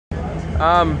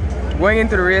Going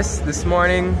into the race this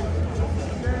morning,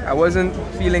 I wasn't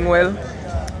feeling well.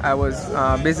 I was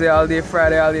busy all day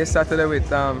Friday, all day Saturday with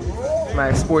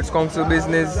my sports council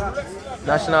business,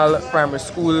 national primary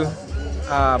school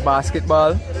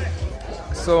basketball.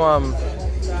 So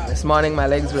this morning my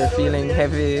legs were feeling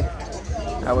heavy.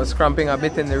 I was cramping a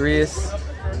bit in the race,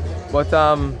 but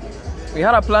we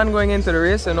had a plan going into the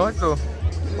race, you know, so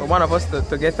for one of us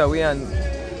to get away, and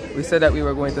we said that we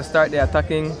were going to start the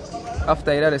attacking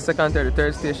after either the second or the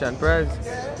third station prize.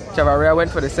 Chavaria went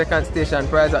for the second station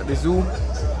prize at the zoo,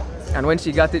 and when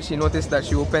she got it, she noticed that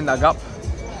she opened a gap,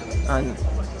 and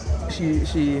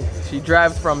she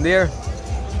drove from there,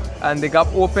 and the gap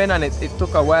opened, and it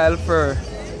took a while for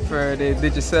the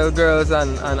Digicel girls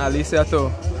and Alicia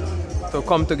to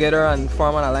come together and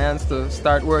form an alliance to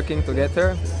start working to get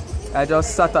her. I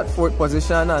just sat at 4th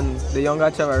position, and the younger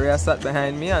Chavaria sat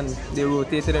behind me, and they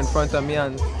rotated in front of me,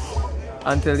 and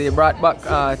until they brought back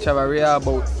Chavaria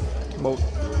about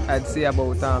I'd say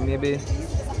about maybe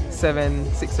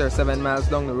 6 or 7 miles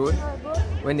down the road.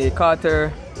 When they caught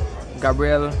her,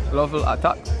 Gabrielle Lovell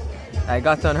attacked. I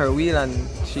got on her wheel, and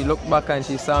she looked back and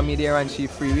she saw me there, and she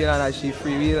freewheeled, and as she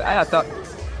freewheeled, I attacked.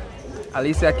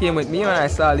 Alicia came with me. When I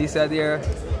saw Alicia there,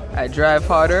 I drive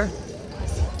harder.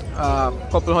 A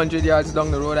couple hundred yards down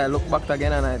the road, I looked back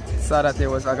again, and I saw that there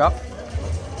was a gap.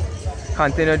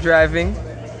 Continued driving.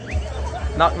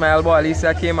 Knocked my elbow,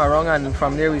 Alicia came around, and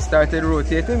from there we started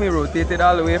rotating. We rotated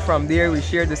all the way from there. We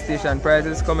shared the station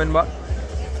prizes coming back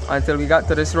until we got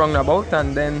to this roundabout,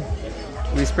 and then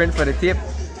we sprint for the tape.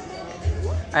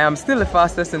 I am still the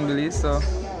fastest in Belize, so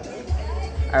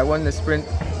I won the sprint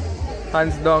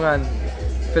hands down. And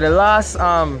for the last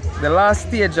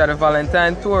stage at the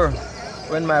Valentine Tour,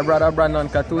 when my brother Brandon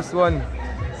Cattouse won,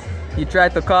 he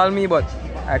tried to call me, but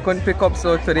I couldn't pick up,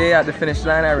 so today at the finish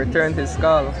line I returned his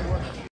call.